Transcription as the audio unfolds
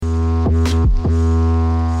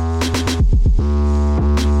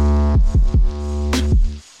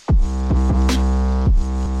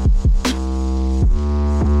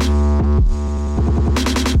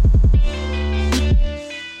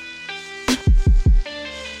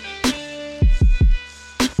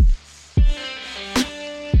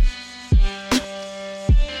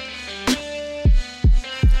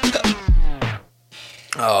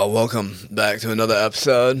Welcome back to another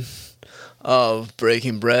episode of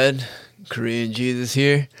Breaking Bread. Korean Jesus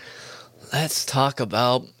here. Let's talk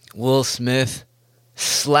about Will Smith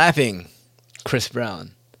slapping Chris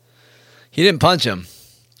Brown. He didn't punch him.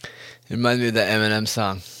 It reminds me of that Eminem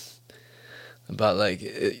song about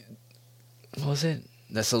what was it?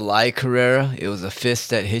 That's a lie, Carrera. It was a fist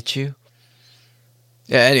that hit you.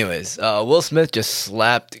 Yeah, anyways, Will Smith just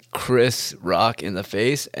slapped Chris Rock in the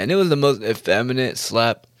face, and it was the most effeminate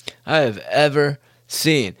slap I have ever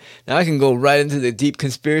seen. Now, I can go right into the deep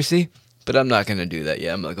conspiracy, but I'm not going to do that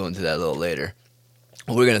yet. I'm going to go into that a little later.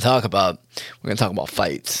 What we're going to talk about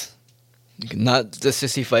fights. Not the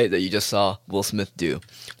sissy fight that you just saw Will Smith do. I'm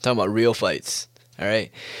talking about real fights. All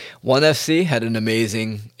right? ONE FC had an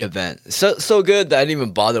amazing event. So good that I didn't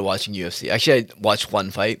even bother watching UFC. Actually, I watched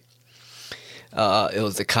one fight. It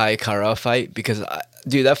was the Kai Kara fight because, that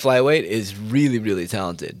flyweight is really, really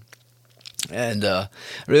talented. And I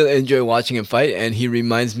really enjoy watching him fight, and he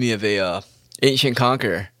reminds me of a ancient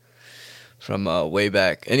conqueror from way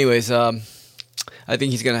back. Anyways, I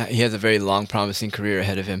think he has a very long, promising career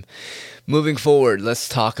ahead of him. Moving forward, let's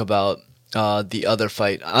talk about the other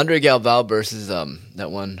fight. Andre Galvao versus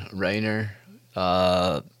that one, Reiner.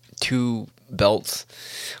 2 belts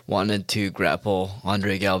wanted to grapple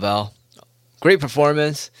Andre Galvao. Great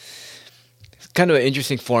performance. Kind of an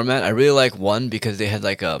interesting format. I really like one because they had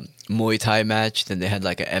like a Muay Thai match, then they had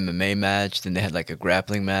like a MMA match, then they had like a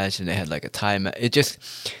grappling match, and they had like a Thai match. It's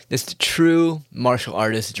the true martial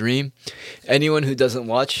artist dream. Anyone who doesn't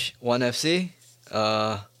watch ONE FC,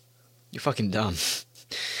 you're fucking dumb.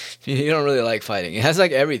 You don't really like fighting. It has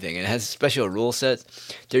like everything. It has special rule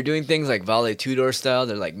sets. They're doing things like Vale Tudor style.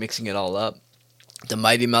 They're like mixing it all up. The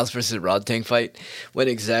Mighty Mouse versus Rodtang fight went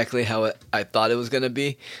exactly how I thought it was going to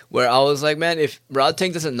be, where I was like, man, if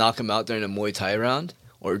Rodtang doesn't knock him out during a Muay Thai round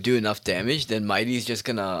or do enough damage, then Mighty's just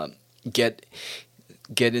going to get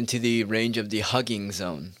into the range of the hugging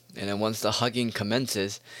zone. And then once the hugging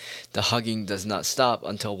commences, the hugging does not stop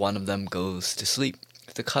until one of them goes to sleep.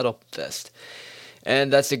 It's a cuddle fest.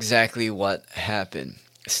 And that's exactly what happened.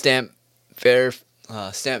 Stamp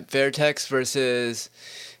Fairtex versus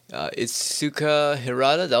Itsuka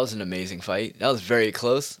Hirata. That was an amazing fight. That was very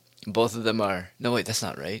close. Both of them are... No, wait, that's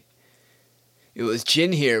not right. It was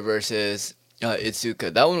Jin here versus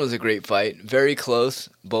Itsuka. That one was a great fight. Very close.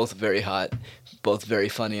 Both very hot. Both very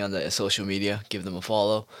funny on the social media. Give them a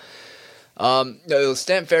follow. It was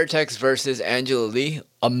Stamp Fairtex versus Angela Lee.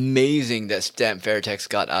 Amazing that Stamp Fairtex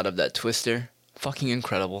got out of that twister. Fucking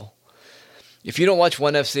incredible. If you don't watch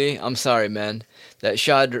ONE FC, I'm sorry, man. That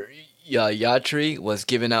Shad Yatri was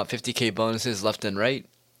giving out 50k bonuses left and right.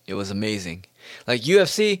 It was amazing. Like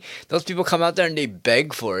UFC, those people come out there and they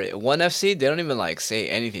beg for it. ONE FC, they don't even like say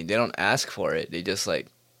anything. They don't ask for it. They just like,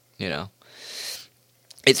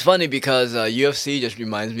 It's funny because UFC just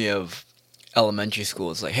reminds me of elementary school.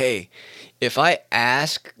 It's like, hey, if I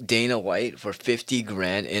ask Dana White for 50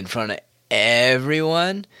 grand in front of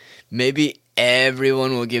everyone, maybe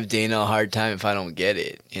everyone will give Dana a hard time if I don't get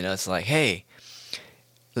it. It's like, hey,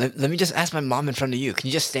 let me just ask my mom in front of you. Can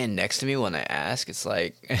you just stand next to me when I ask? It's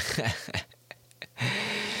like...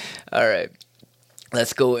 All right.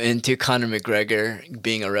 Let's go into Conor McGregor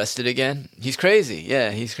being arrested again. He's crazy.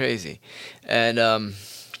 Yeah, he's crazy. And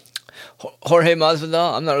Jorge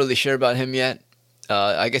Masvidal, I'm not really sure about him yet.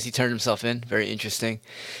 I guess he turned himself in. Very interesting.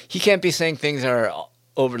 He can't be saying things that are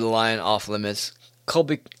over the line, off limits.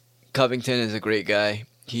 Colby Covington is a great guy.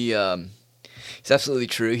 He's absolutely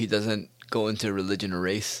true. He doesn't go into religion or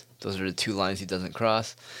race. Those are the 2 lines he doesn't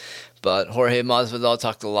cross. But Jorge Masvidal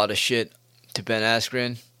talked a lot of shit to Ben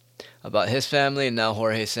Askren about his family, and now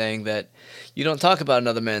Jorge's saying that you don't talk about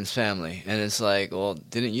another man's family. And it's like, well,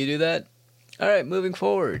 didn't you do that? All right, moving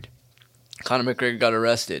forward. Conor McGregor got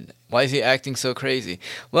arrested. Why is he acting so crazy?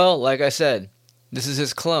 Well, like I said, this is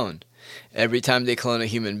his clone. Every time they clone a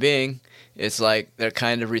human being, it's like they're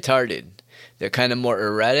kind of retarded. They're kind of more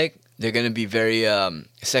erratic. They're going to be very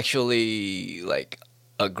sexually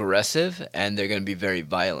aggressive, and they're going to be very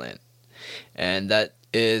violent. And that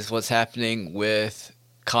is what's happening with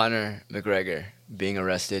Conor McGregor being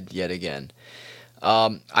arrested yet again.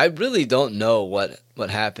 I really don't know what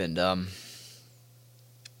happened. I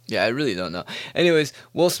really don't know. Anyways,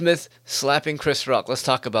 Will Smith slapping Chris Rock. Let's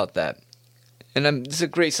talk about that. And this is a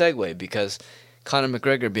great segue because Conor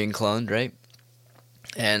McGregor being cloned, right?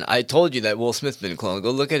 And I told you that Will Smith's been cloned.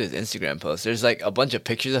 Go look at his Instagram post. There's like a bunch of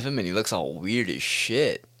pictures of him, and he looks all weird as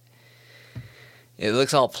shit. It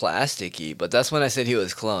looks all plasticky, but that's when I said he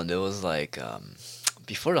was cloned. It was like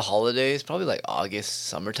before the holidays, probably like August,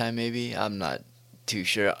 summertime maybe. I'm not too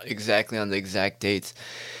sure exactly on the exact dates.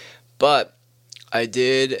 But I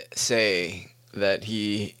did say that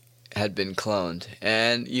he had been cloned,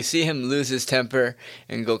 and you see him lose his temper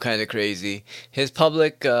and go kind of crazy. His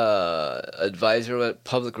public advisor,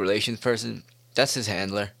 public relations person, that's his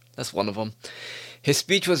handler. That's one of them. His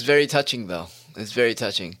speech was very touching, though. It's very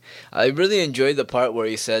touching. I really enjoyed the part where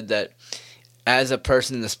he said that as a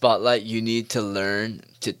person in the spotlight, you need to learn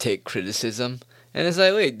to take criticism. And it's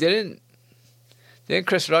like, wait, didn't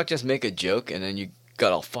Chris Rock just make a joke and then you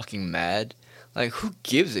got all fucking mad? Like, who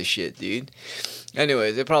gives a shit, dude?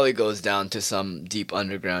 Anyways, it probably goes down to some deep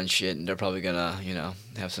underground shit, and they're probably gonna,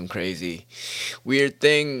 have some crazy, weird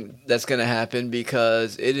thing that's gonna happen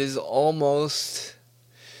because it is almost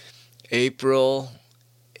April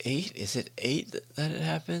 8th. Is it 8th that it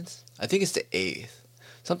happens? I think it's the 8th.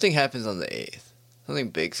 Something happens on the 8th.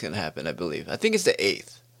 Something big's gonna happen, I believe. I think it's the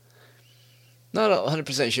 8th. Not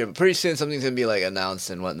 100% sure, but pretty soon something's going to be like announced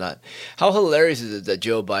and whatnot. How hilarious is it that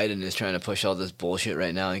Joe Biden is trying to push all this bullshit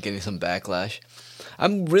right now and getting some backlash?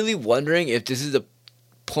 I'm really wondering if this is the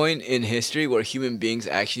point in history where human beings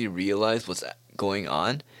actually realize what's going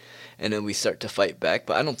on and then we start to fight back,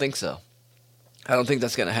 but I don't think so. I don't think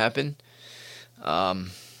that's going to happen. I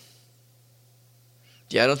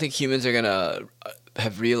don't think humans are going to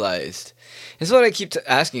have realized. This is what I keep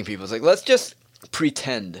asking people. It's like, let's just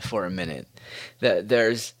pretend for a minute that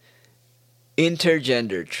there's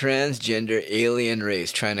intergender, transgender, alien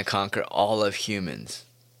race trying to conquer all of humans.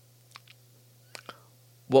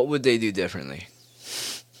 What would they do differently?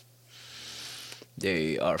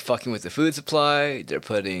 They are fucking with the food supply. They're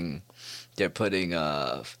putting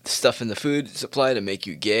stuff in the food supply to make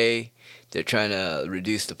you gay. They're trying to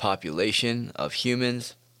reduce the population of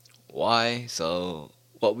humans. Why? So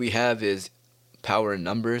what we have is power in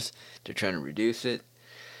numbers. They're trying to reduce it.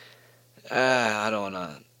 I don't want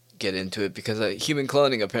to get into it because human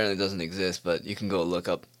cloning apparently doesn't exist, but you can go look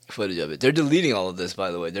up footage of it. They're deleting all of this,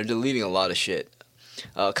 by the way. They're deleting a lot of shit.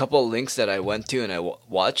 A couple of links that I went to and I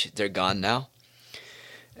watched, they're gone now.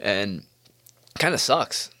 And kind of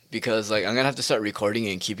sucks because I'm going to have to start recording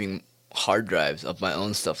and keeping hard drives of my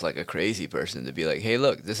own stuff like a crazy person to be like, hey,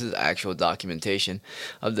 look, this is actual documentation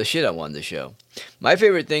of the shit I wanted to show. My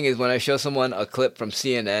favorite thing is when I show someone a clip from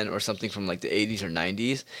CNN or something from the 80s or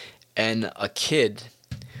 90s and a kid,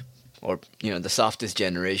 or, the softest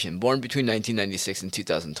generation, born between 1996 and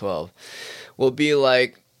 2012, will be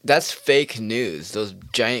like, that's fake news. Those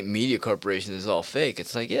giant media corporations is all fake.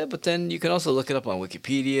 It's like, yeah, but then you can also look it up on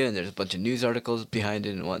Wikipedia, and there's a bunch of news articles behind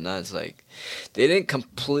it and whatnot. It's like, they didn't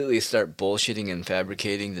completely start bullshitting and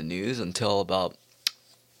fabricating the news until about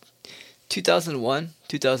 2001,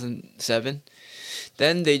 2007.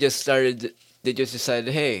 Then they just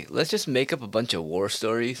decided, hey, let's just make up a bunch of war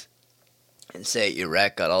stories and say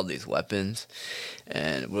Iraq got all these weapons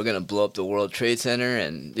and we're going to blow up the World Trade Center.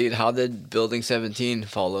 And dude, how did Building 17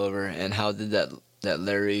 fall over? And how did that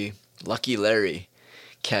Lucky Larry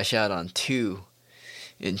cash out on 2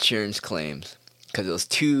 insurance claims? Because it was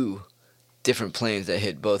 2 different planes that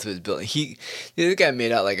hit both of his buildings. This guy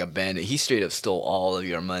made out like a bandit. He straight up stole all of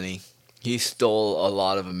your money. He stole a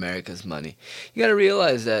lot of America's money. You got to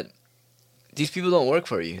realize that these people don't work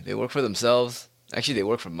for you. They work for themselves. Actually, they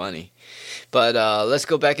work for money. But let's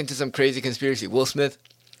go back into some crazy conspiracy. Will Smith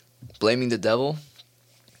blaming the devil.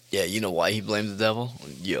 Yeah, you know why he blamed the devil?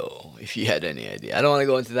 Yo, if you had any idea. I don't want to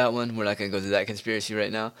go into that one. We're not going to go into that conspiracy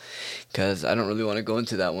right now because I don't really want to go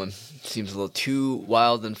into that one. It seems a little too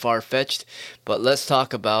wild and far-fetched. But let's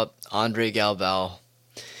talk about Andre Galvao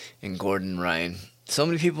and Gordon Ryan. So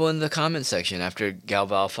many people in the comment section after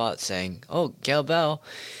Galvao fought saying, oh, Galvao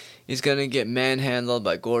is going to get manhandled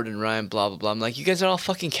by Gordon Ryan, blah, blah, blah. I'm like, you guys are all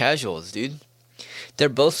fucking casuals, dude. They're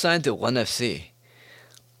both signed to ONE FC.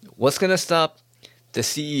 What's going to stop the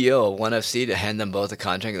CEO of ONE FC to hand them both a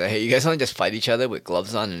contract? Like, hey, you guys want to just fight each other with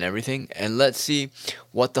gloves on and everything? And let's see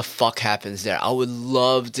what the fuck happens there. I would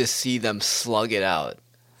love to see them slug it out.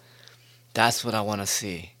 That's what I want to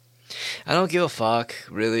see. I don't give a fuck,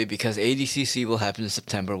 really, because ADCC will happen in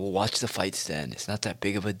September. We'll watch the fights then. It's not that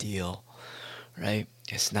big of a deal, right?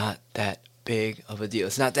 It's not that big of a deal.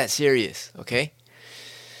 It's not that serious, okay?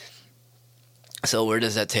 So where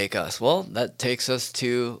does that take us? Well, that takes us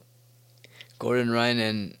to Gordon Ryan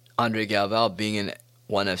and Andre Galvao being in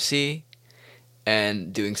ONE FC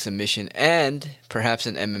and doing submission and perhaps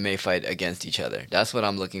an MMA fight against each other. That's what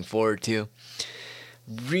I'm looking forward to.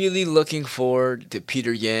 Really looking forward to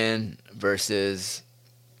Peter Yan versus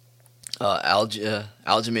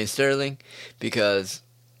Aljamain Sterling because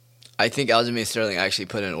I think Aljamain Sterling actually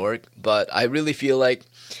put in work, but I really feel like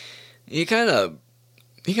he kind of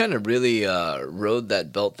really rode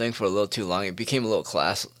that belt thing for a little too long. It became a little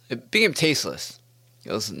It became tasteless.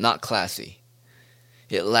 It was not classy.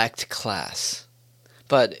 It lacked class.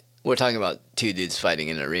 But we're talking about two dudes fighting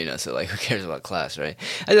in an arena, so like, who cares about class, right?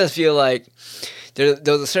 I just feel like there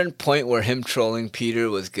was a certain point where him trolling Peter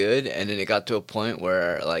was good, and then it got to a point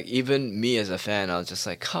where, like, even me as a fan, I was just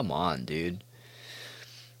like, come on, dude.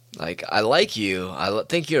 Like, I like you.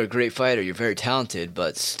 Think you're a great fighter. You're very talented,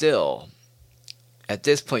 but still, at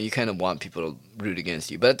this point, you kind of want people to root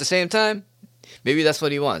against you. But at the same time, maybe that's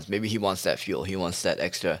what he wants. Maybe he wants that fuel. He wants that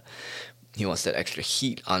extra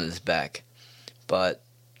heat on his back. But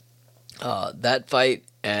that fight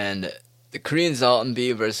and the Korean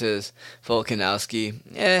Zoltanby versus Volkanovski,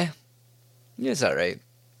 it's alright.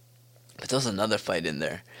 But there was another fight in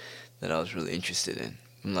there that I was really interested in.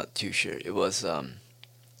 I'm not too sure. It was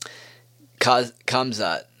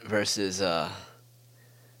Khamzat versus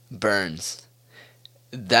Burns.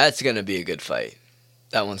 That's going to be a good fight.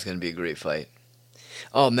 That one's going to be a great fight.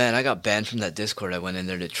 Oh man, I got banned from that Discord. I went in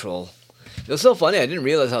there to troll. It was so funny. I didn't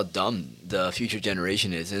realize how dumb the future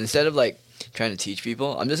generation is. And instead of like trying to teach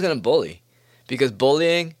people, I'm just going to bully. Because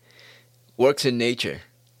bullying works in nature.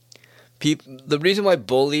 The reason why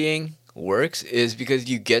bullying works is because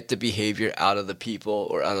you get the behavior out of the people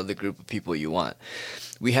or out of the group of people you want.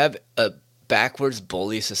 We have a backwards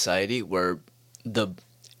bully society where the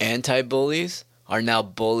anti-bullies are now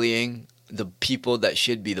bullying the people that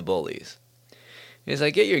should be the bullies. It's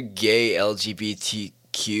like, get your gay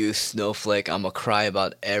LGBTQ snowflake, I'ma cry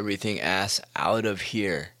about everything ass out of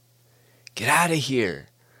here. Get out of here.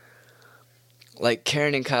 Like,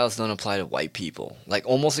 Karen and Kyles don't apply to white people. Like,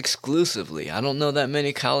 almost exclusively. I don't know that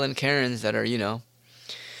many Kyle and Karens that are,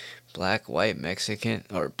 black, white, Mexican,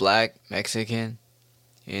 or black, Mexican,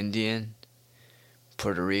 Indian,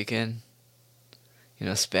 Puerto Rican,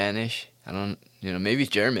 Spanish. I don't, maybe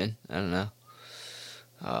German. I don't know.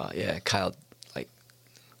 Yeah, Kyle, like,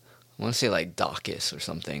 I want to say like Dawkins or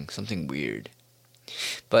something weird.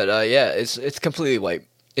 But yeah, it's completely white.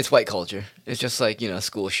 It's white culture. It's just like,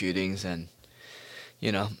 school shootings and,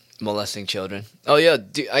 molesting children. Oh yeah,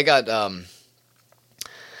 dude, I got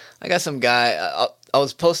some guy. I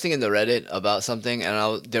was posting in the Reddit about something,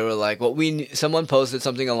 and they were like, someone posted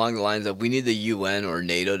something along the lines of, we need the UN or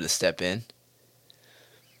NATO to step in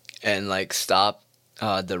and like stop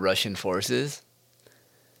the Russian forces,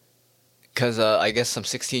 because I guess some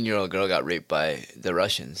 16-year-old girl got raped by the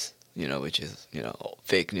Russians. Which is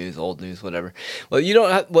fake news, old news, whatever. Well, you don't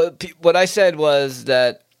have, what I said was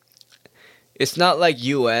that it's not like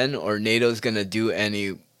UN or NATO's gonna do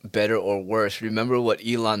any better or worse. Remember what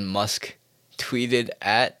Elon Musk tweeted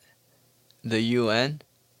at the UN?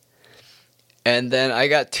 And then I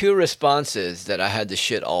got two responses that I had to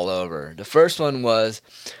shit all over. The first one was,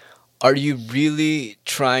 are you really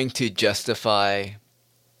trying to justify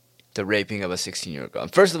the raping of a 16-year-old girl?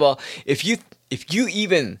 First of all, if you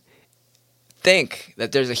even think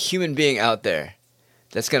that there's a human being out there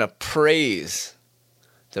that's going to praise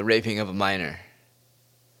the raping of a minor,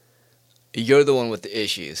 you're the one with the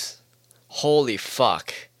issues. Holy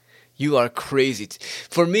fuck. You are crazy.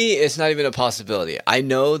 For me, it's not even a possibility. I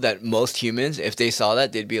know that most humans, if they saw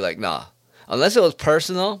that, they'd be like, nah. Unless it was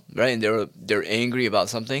personal, right, and they're angry about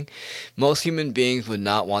something, most human beings would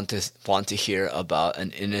not want to hear about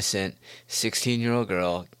an innocent 16-year-old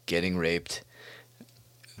girl getting raped,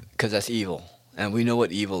 because that's evil. And we know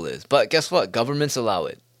what evil is. But guess what? Governments allow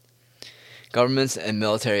it. Governments and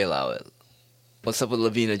military allow it. What's up with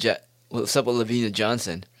Lavina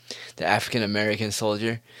Johnson, the African-American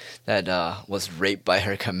soldier that was raped by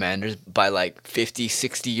her commanders, by like 50,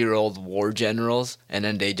 60-year-old war generals, and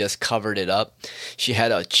then they just covered it up? She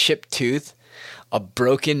had a chipped tooth, a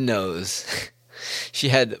broken nose. She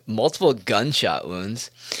had multiple gunshot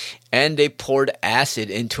wounds, and they poured acid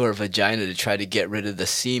into her vagina to try to get rid of the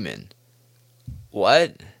semen.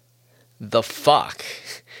 What the fuck?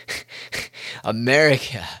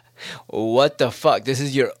 America, what the fuck? This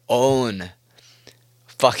is your own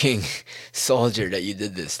fucking soldier that you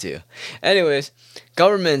did this to. Anyways,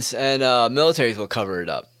 governments and militaries will cover it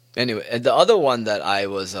up. Anyway, and the other one that I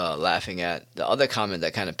was laughing at, the other comment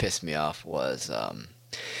that kind of pissed me off was,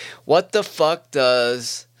 what the fuck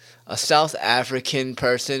does a South African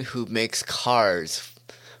person who makes cars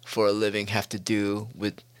for a living have to do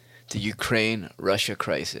with the Ukraine-Russia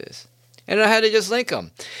crisis? And I had to just link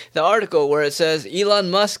them. The article where it says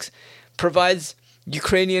Elon Musk provides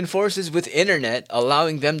Ukrainian forces with internet,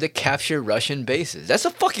 allowing them to capture Russian bases. That's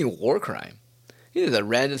a fucking war crime. He's a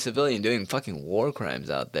random civilian doing fucking war crimes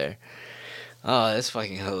out there. Oh, that's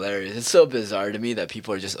fucking hilarious. It's so bizarre to me that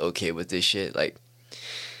people are just okay with this shit. Like,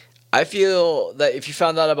 I feel that if you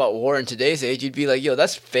found out about war in today's age, you'd be like, yo,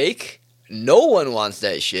 that's fake. No one wants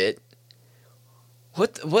that shit.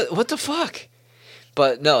 What the fuck?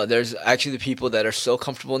 But no, there's actually people that are so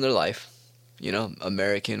comfortable in their life,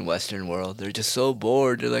 American, Western world. They're just so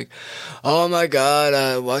bored. They're like, oh my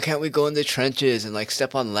God, why can't we go in the trenches and like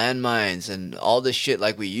step on landmines and all this shit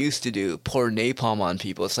like we used to do? Pour napalm on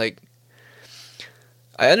people. It's like,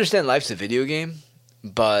 I understand life's a video game,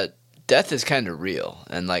 but death is kind of real.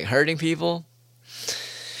 And like hurting people,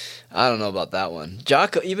 I don't know about that one.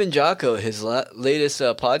 Jocko, his latest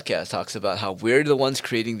podcast talks about how we're the ones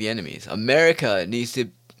creating the enemies. America needs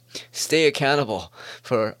to stay accountable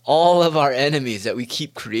for all of our enemies that we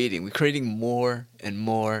keep creating. We're creating more and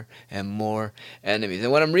more and more enemies.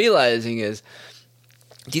 And what I'm realizing is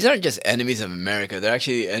these aren't just enemies of America. They're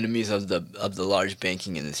actually enemies of the large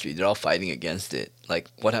banking industry. They're all fighting against it. Like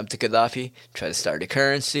what happened to Gaddafi? Tried to start a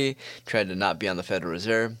currency, tried to not be on the Federal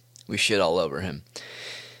Reserve. We shit all over him.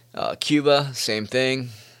 Cuba, same thing.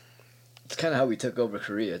 It's kind of how we took over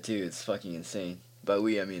Korea too. It's fucking insane. But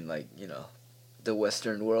we, I mean, like, the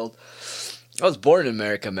Western world. I was born in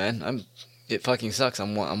America, man. It fucking sucks.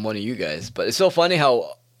 I'm one of you guys. But it's so funny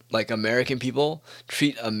how like American people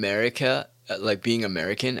treat America, like being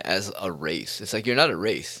American, as a race. It's like you're not a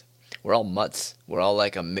race. We're all mutts. We're all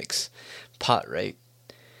like a mixed pot, right?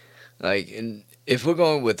 Like, and if we're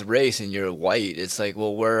going with race and you're white, it's like,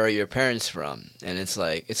 well, where are your parents from? And it's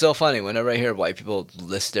like, it's so funny whenever I hear white people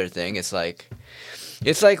list their thing. It's like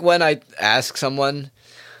when I ask someone,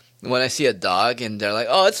 when I see a dog and they're like,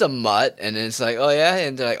 oh, it's a mutt, and then it's like, oh yeah,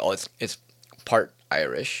 and they're like, oh, it's part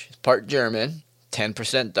Irish, part German,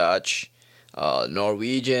 10% Dutch,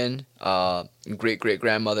 Norwegian, great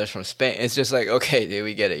grandmothers from Spain. It's just like, okay, dude,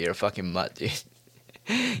 we get it. You're a fucking mutt, dude.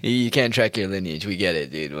 You can't track your lineage. We get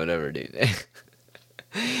it, dude. Whatever, dude.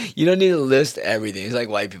 You don't need to list everything. It's like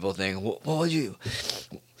white people think, what would you?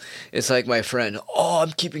 It's like my friend, oh,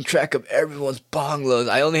 I'm keeping track of everyone's bong loads.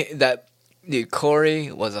 Dude,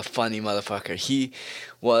 Corey was a funny motherfucker. He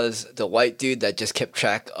was the white dude that just kept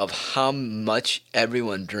track of how much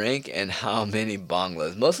everyone drank and how many bong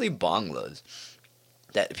loads. Mostly bong loads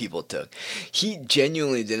that people took. He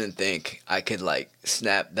genuinely didn't think I could like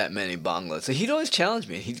snap that many bong loads. So he'd always challenge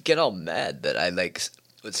me. He'd get all mad that I like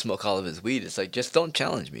would smoke all of his weed. It's like, just don't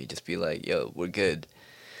challenge me. Just be like, yo, we're good.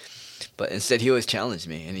 But instead, he always challenged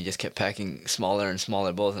me, and he just kept packing smaller and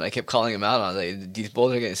smaller bowls. And I kept calling him out on like, these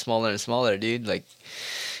bowls are getting smaller and smaller, dude. Like,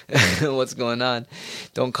 what's going on?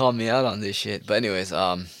 Don't call me out on this shit. But anyways,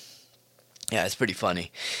 yeah, it's pretty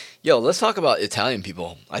funny. Yo, let's talk about Italian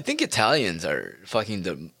people. I think Italians are fucking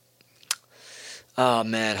the. Oh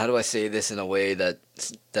man, how do I say this in a way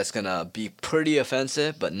that's gonna be pretty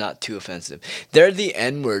offensive, but not too offensive? They're the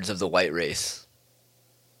N-words of the white race.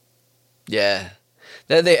 Yeah.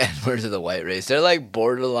 They're the N-words of the white race. They're like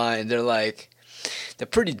borderline. They're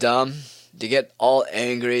pretty dumb. They get all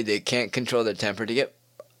angry. They can't control their temper. They get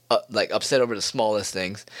like upset over the smallest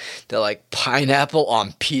things. They're like pineapple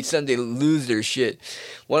on pizza, and they lose their shit.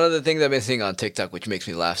 One of the things I've been seeing on TikTok, which makes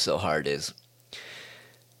me laugh so hard, is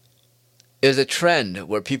there's a trend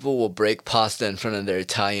where people will break pasta in front of their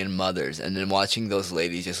Italian mothers, and then watching those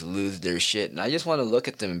ladies just lose their shit. And I just want to look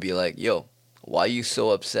at them and be like, yo, why are you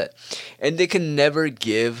so upset? And they can never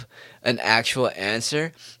give an actual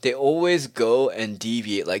answer. They always go and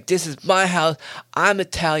deviate. Like, this is my house. I'm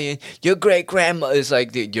Italian. Your great grandma is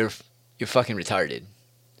like, dude, you're fucking retarded.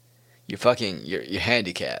 You're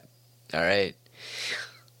handicapped. All right.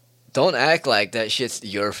 Don't act like that shit's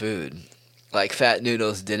your food. Like fat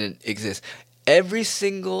noodles didn't exist. Every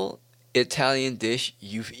single Italian dish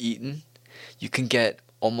you've eaten, you can get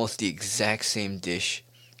almost the exact same dish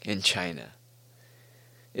in China.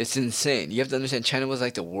 It's insane. You have to understand, China was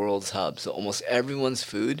like the world's hub, so almost everyone's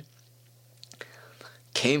food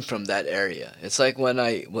came from that area. It's like when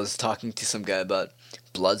I was talking to some guy about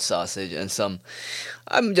blood sausage, and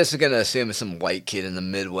I'm just gonna assume it's some white kid in the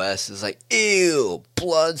Midwest is like, ew,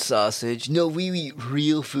 blood sausage. No, we eat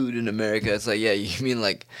real food in America. It's like, yeah, you mean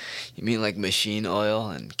like machine oil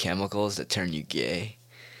and chemicals that turn you gay?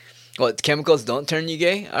 Well, chemicals don't turn you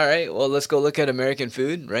gay? Alright, well, let's go look at American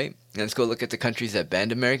food, right? And let's go look at the countries that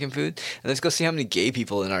banned American food. And let's go see how many gay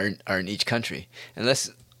people are in each country. And let's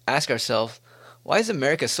ask ourselves, why is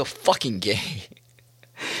America so fucking gay?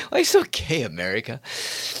 Why are you so gay, America?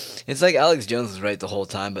 It's like Alex Jones was right the whole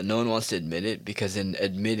time, but no one wants to admit it, because in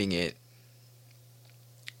admitting it,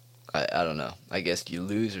 I don't know. I guess you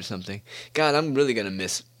lose or something. God, I'm really going to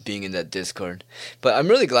miss being in that Discord. But I'm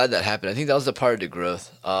really glad that happened. I think that was a part of the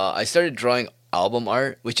growth. I started drawing album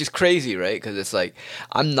art, which is crazy, right? Because it's like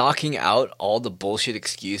I'm knocking out all the bullshit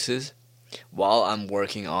excuses while I'm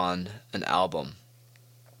working on an album.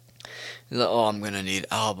 It's like, oh, I'm going to need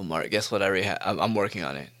album art. Guess what? I'm working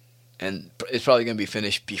on it. and it's probably gonna be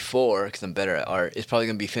finished before, because I'm better at art. It's probably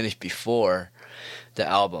gonna be finished before the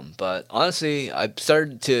album. But honestly, I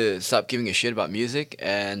started to stop giving a shit about music,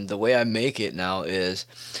 and the way I make it now is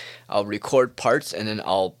I'll record parts and then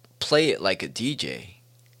I'll play it like a DJ,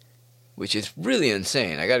 which is really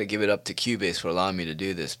insane. I got to give it up to Cubase for allowing me to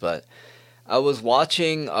do this. But I was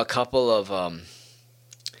watching a couple of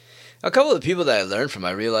people that I learned from.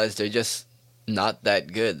 I realized they're just not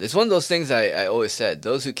that good. It's one of those things I always said.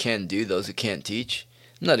 Those who can do, those who can't teach.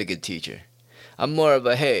 I'm not a good teacher. I'm more of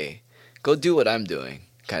a, hey, go do what I'm doing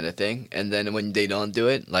kind of thing. And then when they don't do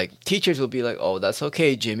it, like, teachers will be like, oh, that's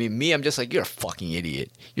okay, Jimmy. Me, I'm just like, you're a fucking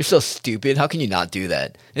idiot. You're so stupid. How can you not do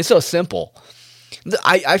that? It's so simple.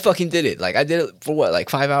 I fucking did it. Like, I did it for what, like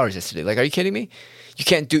 5 hours yesterday. Like, are you kidding me? You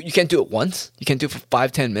can't do it once? You can't do it for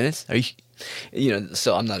 5-10 minutes? Are you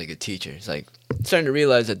so I'm not a good teacher. It's like, I'm starting to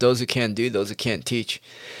realize that those who can do, those who can't teach.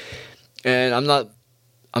 And I'm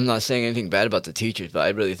not saying anything bad about the teachers, but I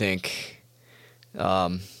really think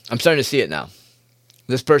I'm starting to see it now.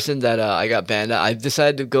 This person that I got banned out, I've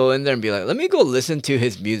decided to go in there and be like, let me go listen to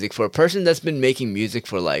his music for a person that's been making music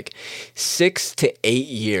for like 6 to 8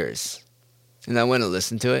 years. And I went and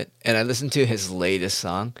listened to it, and I listened to his latest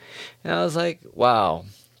song, and I was like, wow,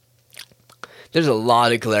 there's a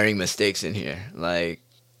lot of glaring mistakes in here. Like,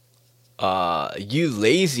 you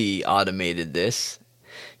lazy automated this.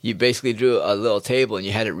 You basically drew a little table and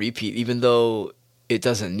you had it repeat, even though it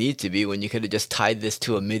doesn't need to be, when you could have just tied this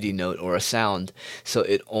to a MIDI note or a sound, so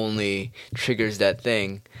it only triggers that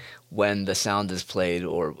thing when the sound is played.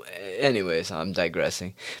 Or anyways, I'm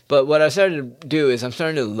digressing. But what I started to do is I'm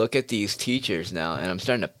starting to look at these teachers now, and I'm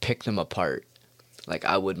starting to pick them apart like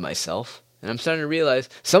I would myself. And I'm starting to realize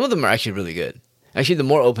some of them are actually really good. Actually, the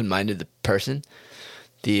more open-minded the person,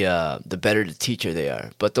 the better the teacher they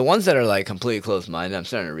are. But the ones that are like completely closed-minded, I'm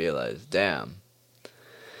starting to realize, damn,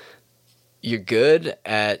 you're good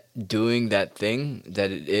at doing that thing that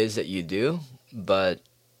it is that you do, but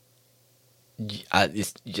you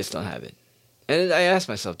just don't have it. And I asked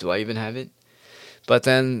myself, do I even have it? But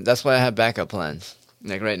then that's why I have backup plans.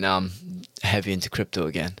 Like right now, I'm heavy into crypto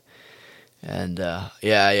again. And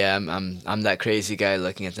I'm that crazy guy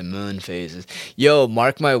looking at the moon phases. Yo,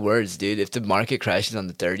 mark my words, dude. If the market crashes on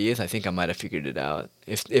the 30th, I think I might have figured it out.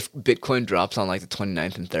 If Bitcoin drops on like the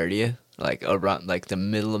 29th and 30th, like around like the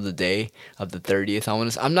middle of the day of the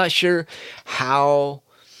 30th, I'm not sure how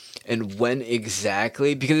and when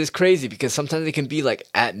exactly, because it's crazy, because sometimes it can be like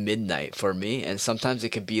at midnight for me, and sometimes it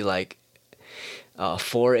could be like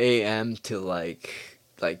 4 a.m. to like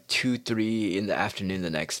 2, 3 in the afternoon the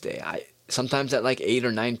next day. Sometimes at like 8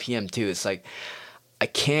 or 9 p.m. too. It's like I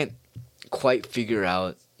can't quite figure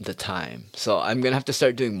out the time. So I'm going to have to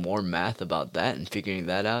start doing more math about that and figuring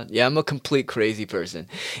that out. Yeah, I'm a complete crazy person.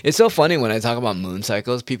 It's so funny when I talk about moon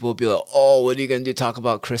cycles, people will be like, oh, what are you going to do, talk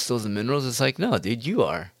about crystals and minerals? It's like, no, dude, you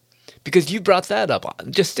are. Because you brought that up.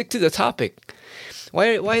 Just stick to the topic.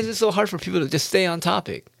 Why is it so hard for people to just stay on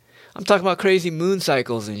topic? I'm talking about crazy moon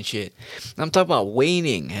cycles and shit. I'm talking about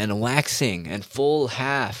waning and waxing and full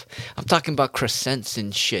half. I'm talking about crescents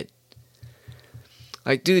and shit.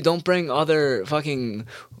 Like, dude, don't bring other fucking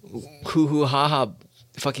hoo-hoo-ha-ha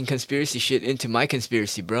fucking conspiracy shit into my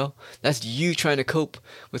conspiracy, bro. That's you trying to cope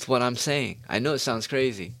with what I'm saying. I know it sounds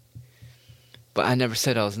crazy, but I never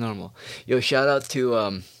said I was normal. Yo, shout out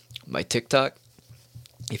to my TikTok.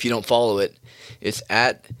 If you don't follow it, it's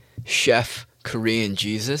at Chef Korean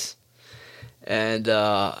Jesus. And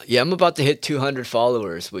I'm about to hit 200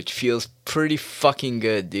 followers, which feels pretty fucking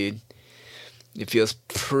good, dude. It feels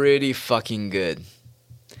pretty fucking good.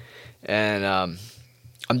 And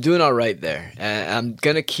I'm doing all right there. And I'm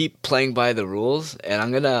going to keep playing by the rules.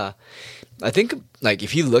 And I think, like,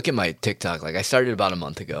 if you look at my TikTok, like, I started about a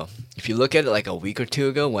month ago. If you look at it like a week or two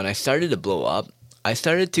ago, when I started to blow up, I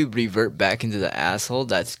started to revert back into the asshole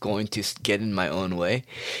that's going to get in my own way.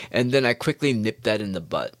 And then I quickly nipped that in the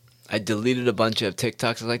butt. I deleted a bunch of TikToks.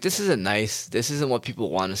 I was like, this isn't nice. This isn't what people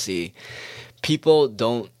want to see. People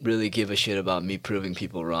don't really give a shit about me proving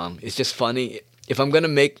people wrong. It's just funny. If I'm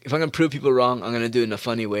gonna prove people wrong, I'm gonna do it in a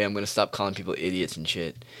funny way. I'm gonna stop calling people idiots and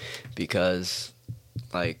shit. Because,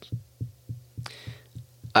 like,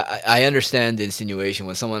 I understand the insinuation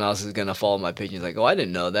when someone else is gonna follow my page and is like, oh, I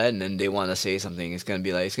didn't know that, and then they want to say something. It's gonna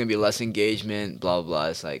be less engagement, blah blah blah.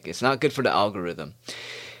 It's like, it's not good for the algorithm.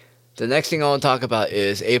 The next thing I want to talk about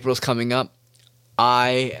is April's coming up.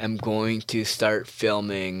 I am going to start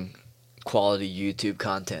filming quality YouTube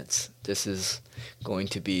contents. This is going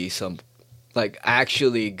to be some, like,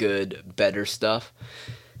 actually good, better stuff.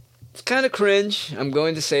 It's kind of cringe. I'm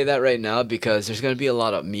going to say that right now because there's going to be a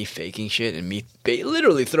lot of me faking shit and me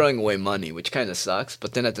literally throwing away money, which kind of sucks.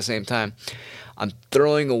 But then at the same time, I'm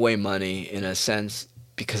throwing away money in a sense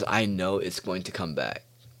because I know it's going to come back.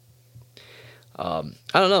 I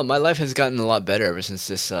don't know. My life has gotten a lot better ever since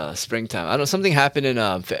this springtime. I don't know. Something happened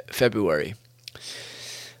in February.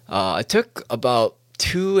 I took about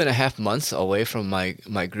 2.5 months away from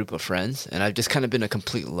my group of friends, and I've just kind of been a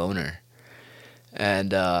complete loner.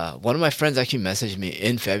 And one of my friends actually messaged me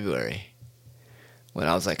in February when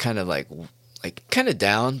I was like kind of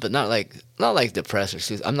down, but not like depressed or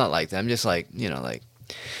suicidal. I'm not like that. I'm just like, like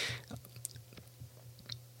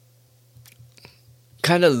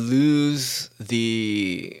kind of lose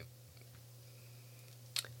the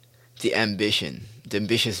ambition, the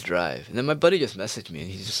ambitious drive. And then my buddy just messaged me, and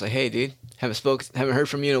he's just like, "Hey, dude, haven't heard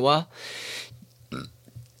from you in a while."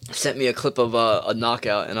 Sent me a clip of a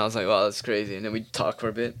knockout, and I was like, "Wow, that's crazy." And then we talked for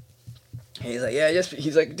a bit. And he's like, "Yeah,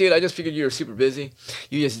 he's like, dude, I just figured you were super busy.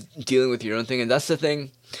 You just dealing with your own thing." And that's the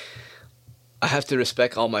thing I have to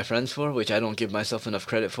respect all my friends for, which I don't give myself enough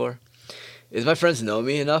credit for. Is my friends know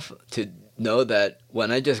me enough to know that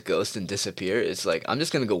when I just ghost and disappear, it's like I'm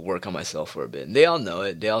just gonna go work on myself for a bit. And they all know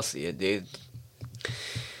it. They all see it.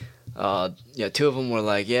 Two of them were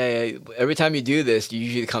like, yeah. Every time you do this, you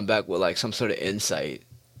usually come back with like some sort of insight,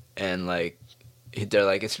 and like they're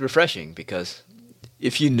like, it's refreshing because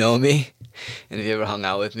if you know me, and if you ever hung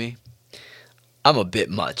out with me, I'm a bit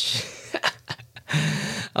much.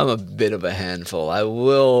 I'm a bit of a handful. I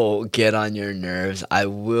will get on your nerves. I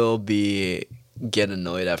will get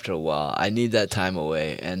annoyed after a while. I need that time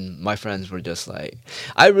away. And my friends were just like,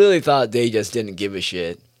 I really thought they just didn't give a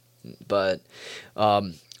shit. But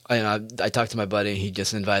I talked to my buddy, and he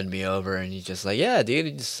just invited me over, and he's just like, yeah,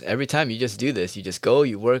 dude, every time you just do this, you just go,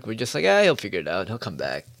 you work. We're just like, he'll figure it out. He'll come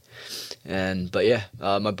back.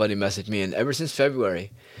 My buddy messaged me, and ever since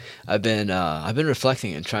February, I've been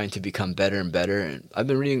reflecting and trying to become better and better. And I've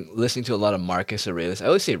been listening to a lot of Marcus Aurelius. I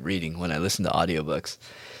always say reading when I listen to audiobooks.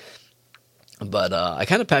 But I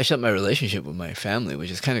kind of patched up my relationship with my family,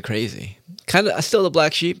 which is kind of crazy. I'm still the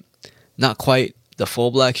black sheep, not quite the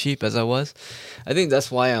full black sheep as I was. I think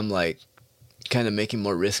that's why I'm like kind of making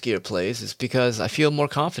more riskier plays. Is because I feel more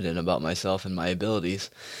confident about myself and my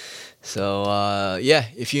abilities. So,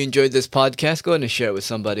 if you enjoyed this podcast, go ahead and share it with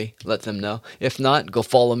somebody. Let them know. If not, go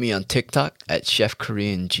follow me on TikTok at Chef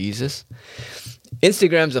Korean Jesus.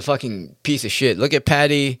 Instagram's a fucking piece of shit. Look at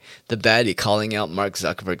Patty the Baddie calling out Mark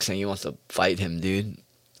Zuckerberg saying he wants to fight him, dude.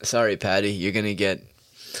 Sorry, Patty. You're going to get...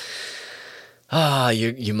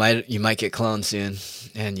 you might get cloned soon.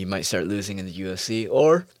 And you might start losing in the UFC.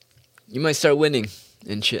 Or you might start winning.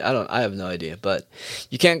 And shit, I have no idea, but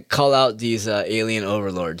you can't call out these alien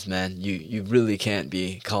overlords, man. You really can't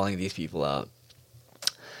be calling these people out.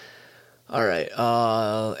 All right.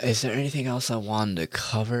 Is there anything else I wanted to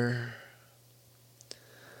cover?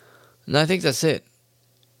 No, I think that's it.